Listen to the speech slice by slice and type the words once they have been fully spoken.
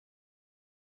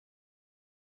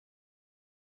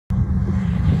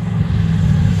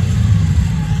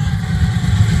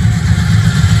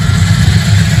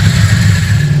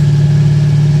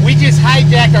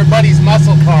hijacked our buddy's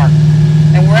muscle car,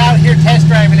 and we're out here test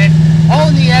driving it, all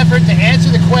in the effort to answer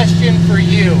the question for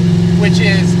you, which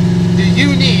is, do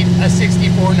you need a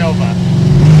 64 Nova?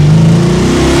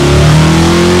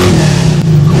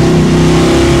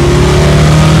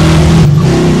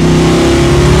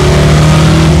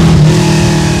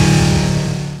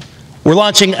 We're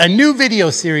launching a new video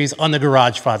series on the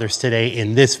Garagefathers today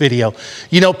in this video.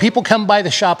 You know, people come by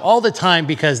the shop all the time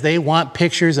because they want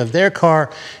pictures of their car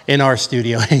in our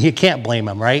studio, and you can't blame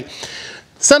them, right?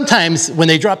 Sometimes when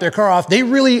they drop their car off, they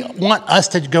really want us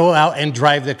to go out and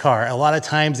drive the car. A lot of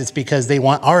times it's because they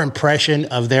want our impression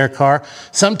of their car.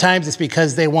 Sometimes it's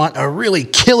because they want a really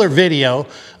killer video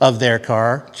of their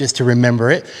car just to remember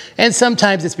it. And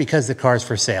sometimes it's because the car's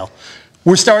for sale.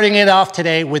 We're starting it off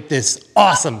today with this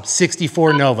awesome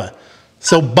 64 Nova.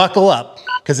 So buckle up,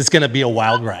 because it's going to be a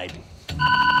wild ride.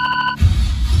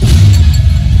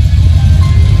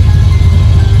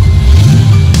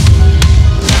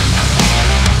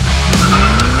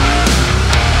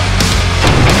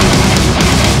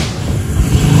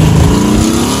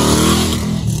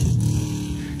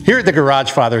 Here at the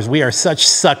Garagefathers, we are such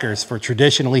suckers for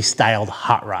traditionally styled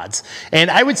hot rods.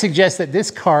 And I would suggest that this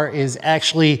car is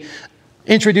actually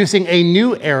introducing a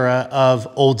new era of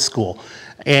old school.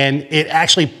 And it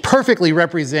actually perfectly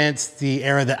represents the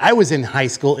era that I was in high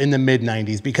school in the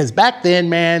mid-90s, because back then,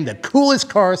 man, the coolest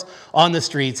cars on the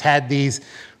streets had these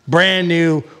brand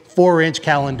new 4-inch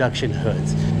cowl induction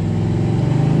hoods.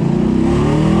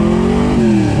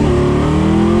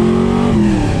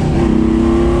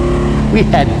 We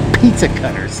had pizza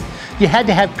cutters. You had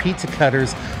to have pizza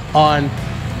cutters on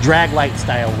drag light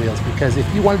style wheels, because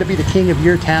if you wanted to be the king of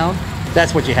your town,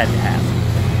 that's what you had to have.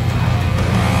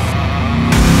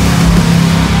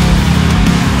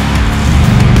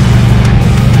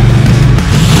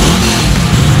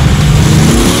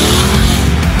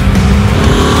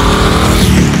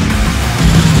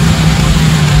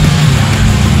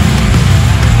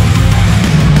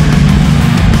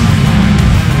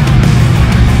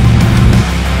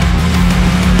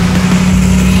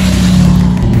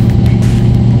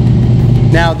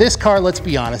 Now this car, let's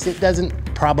be honest, it doesn't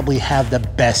probably have the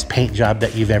best paint job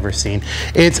that you've ever seen.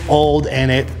 It's old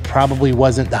and it probably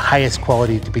wasn't the highest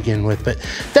quality to begin with, but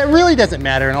that really doesn't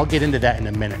matter, and I'll get into that in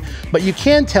a minute. But you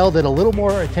can tell that a little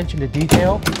more attention to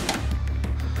detail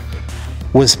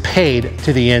was paid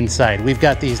to the inside. We've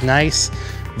got these nice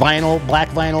vinyl, black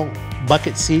vinyl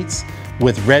bucket seats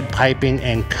with red piping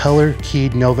and color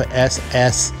keyed Nova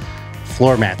SS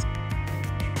floor mats.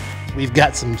 We've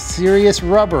got some serious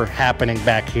rubber happening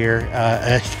back here,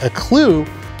 a clue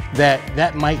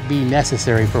that might be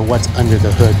necessary for what's under the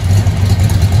hood.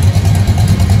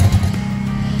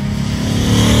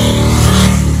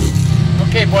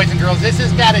 Okay, boys and girls, this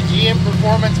has got a GM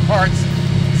Performance Parts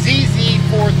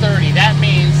ZZ430. That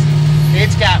means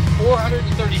it's got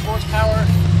 430 horsepower,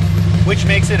 which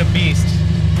makes it a beast.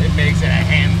 It makes it a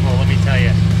handful, let me tell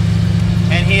you.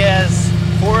 And he has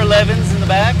 411s in the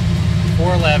back.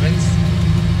 411s.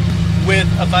 With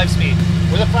a 5-speed.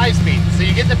 With a 5-speed. So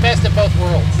you get the best of both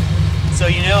worlds. So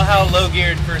you know how low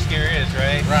geared first gear is,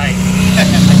 right? Right.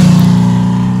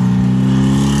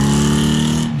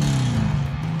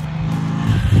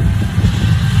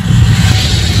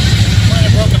 Might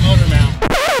have broke the motor mount.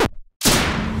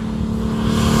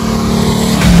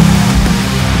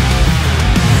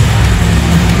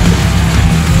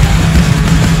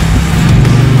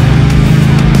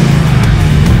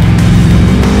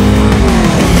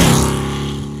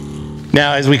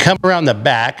 Now, as we come around the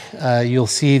back, you'll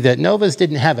see that Novas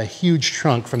didn't have a huge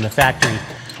trunk from the factory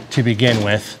to begin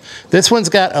with. This one's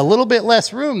got a little bit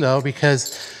less room though,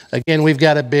 because again, we've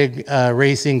got a big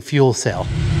racing fuel cell.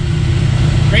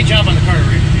 Great job on the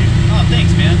carburetor, dude. Oh,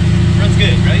 thanks, man. Runs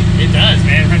good, right? It does,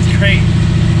 man. It runs great.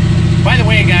 By the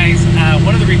way, guys,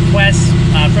 one of the requests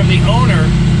from the owner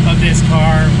of this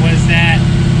car was that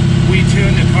we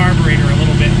tune the carburetor a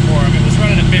little bit for him. It was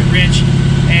running a bit rich.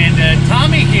 And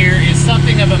Tommy here is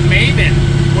something of a maven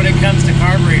when it comes to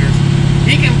carburetors.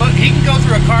 He can go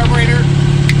through a carburetor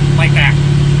like that,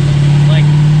 like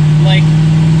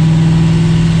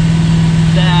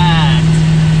that.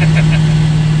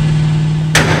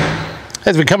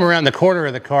 As we come around the corner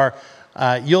of the car,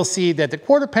 you'll see that the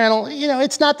quarter panel, you know,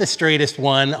 it's not the straightest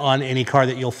one on any car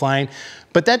that you'll find,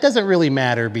 but that doesn't really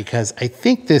matter, because I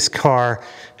think this car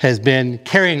has been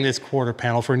carrying this quarter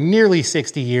panel for nearly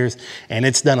 60 years, and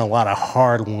it's done a lot of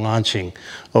hard launching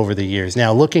over the years.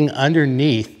 Now, looking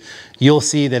underneath, you'll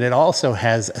see that it also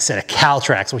has a set of cowl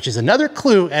tracks, which is another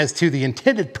clue as to the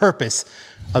intended purpose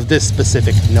of this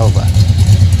specific Nova.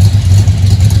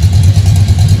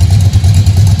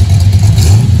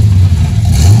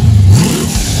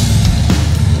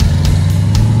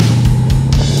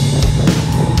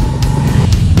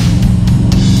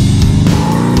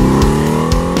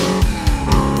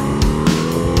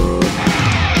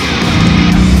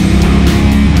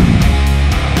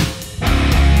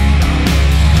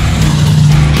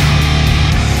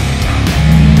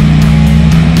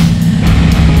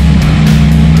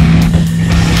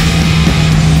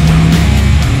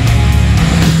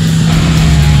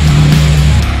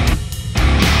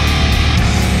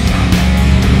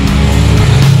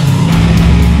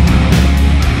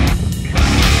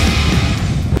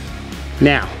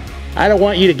 Now, I don't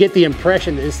want you to get the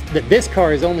impression that this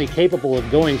car is only capable of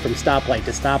going from stoplight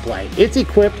to stoplight. It's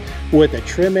equipped with a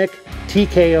Tremec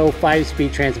TKO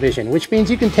 5-speed transmission, which means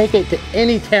you can take it to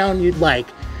any town you'd like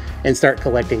and start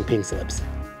collecting pink slips.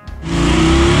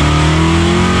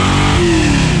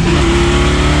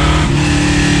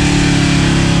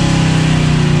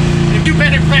 You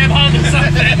better grab onto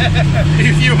something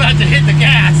if you're about to hit the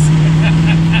gas.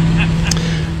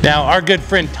 Now, our good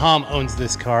friend Tom owns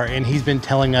this car, and he's been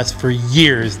telling us for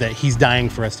years that he's dying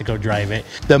for us to go drive it.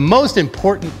 The most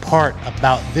important part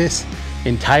about this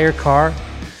entire car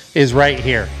is right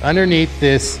here, underneath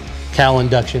this cowl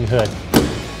induction hood.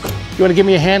 You wanna give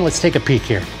me a hand? Let's take a peek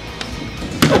here.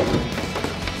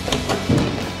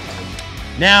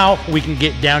 Now we can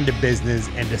get down to business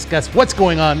and discuss what's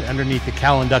going on underneath the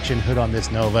cowl induction hood on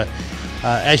this Nova.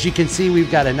 As you can see,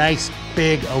 we've got a nice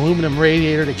big aluminum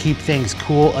radiator to keep things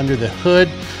cool under the hood,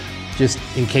 just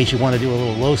in case you want to do a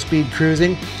little low-speed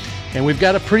cruising. And we've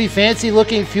got a pretty fancy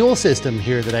looking fuel system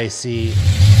here that I see.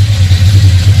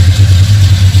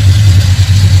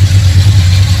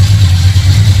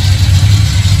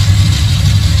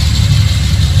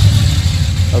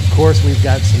 Of course, we've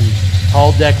got some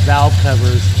tall deck valve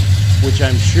covers, which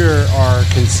I'm sure are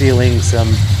concealing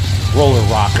some roller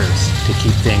rockers to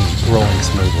keep things rolling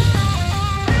smoothly.